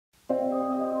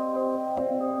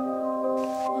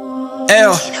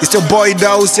Ew, it's your boy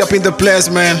DAUCY up in the place,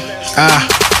 man.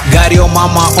 Got your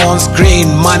mama on screen,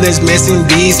 mother's messing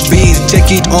these beats. Check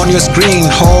it on your screen,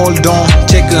 hold on,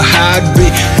 check a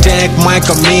heartbeat. Take mic,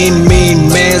 I mean,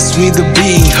 mess with the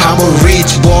beat. I'm a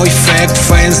rich boy, fake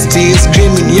fans still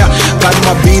screaming, yeah.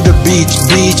 Padma be the beach,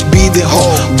 be the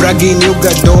hoe. Bragging you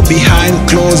got dough behind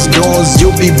closed doors,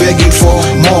 you be begging for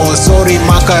more. Sorry,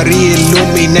 my career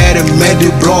illuminated, made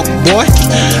it broke, boy.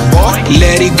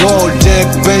 Let it go, take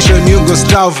pension, you go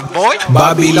starve, boy.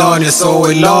 Babylon is so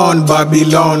alone,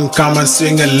 Babylon, come and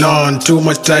sing along. Too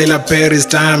much Tyler Perry's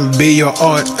time, be your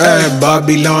own.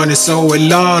 Babylon is so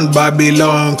alone,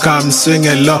 Babylon, come sing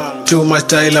along. Too much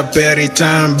Tyler Perry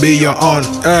time, be your own.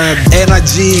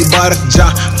 Energy, bar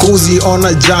jacuzzi on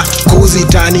a jacuzzi,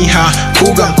 tani ha.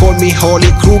 Cougar, call me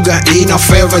Holy Kruger in a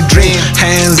favorite dream.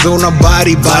 Hands on a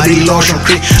body lotion,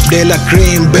 cream, de la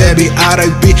cream, baby,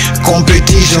 R.I.P.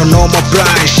 Competition on my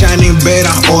pride, shining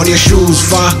better on your shoes.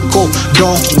 Fuck off,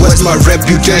 don't waste my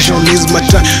reputation. Is my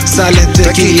time, silent,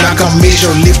 take it like a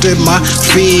mission. Lifted my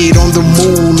feet on the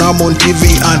moon, I'm on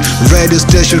TV and radio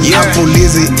station. Apple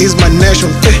Lizzy is my nation.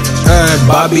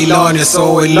 Babylon is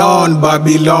so alone,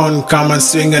 Babylon, come and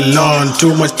sing along.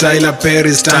 Too much Tyler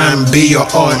Perry's time, be your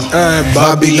own.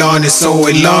 Babylon is so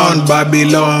alone,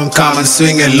 Babylon, come and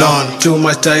sing along. Too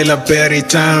much Tyler Perry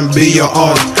time, be your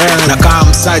own.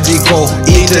 Nakam Sajiko,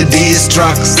 ita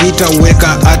distract,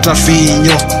 sitaweka ata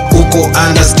finyo. Uko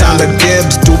understand the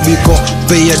games to be ko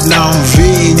Vietnam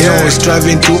vinyo.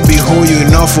 Striving to be who you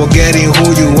know, forgetting who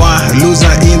you are.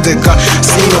 Loser in the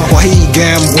casino kwa hii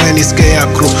game when it's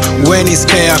scarecrow. When it's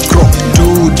scarecrow,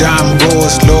 too damn go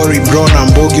slowly bro. Na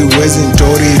Mbogw wezi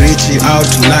ntori, reaching out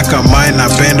naka mine.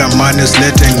 Napenda manus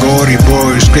letting gori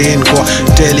bro. Screen kwa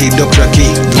tele Dr.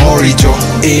 Key Moricho.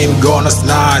 In gonna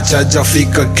snatch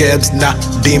ajafika kebs na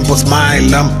dimple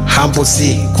smile. Humble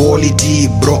see quality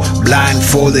bro. Blind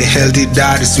for the healthy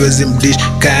daddy, swim dish.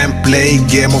 Can't play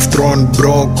Game of Thrones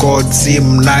bro. God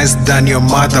seem nice than your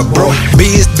mother bro.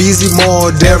 Busy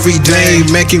mode every day,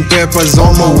 making papers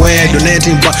on my way.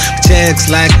 Donating back checks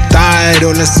like tide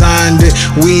on a Sunday.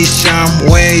 Wish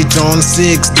I'm wait on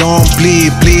 6, don't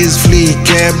please flee.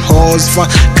 Kept hoes for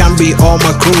can be on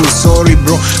my crew. Sorry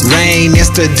bro, rain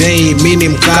yesterday,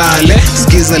 minim kale.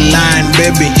 Skiza line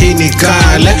baby, hini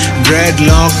kale.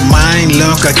 Dreadlock, mind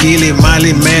lock, akili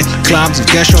mali man. Clubs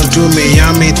cash on to me,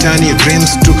 yummy turn your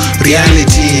dreams to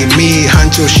reality. Me,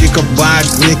 Hancho, shika bad,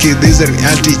 Nicky, these are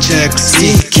reality checks.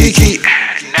 See, Kiki.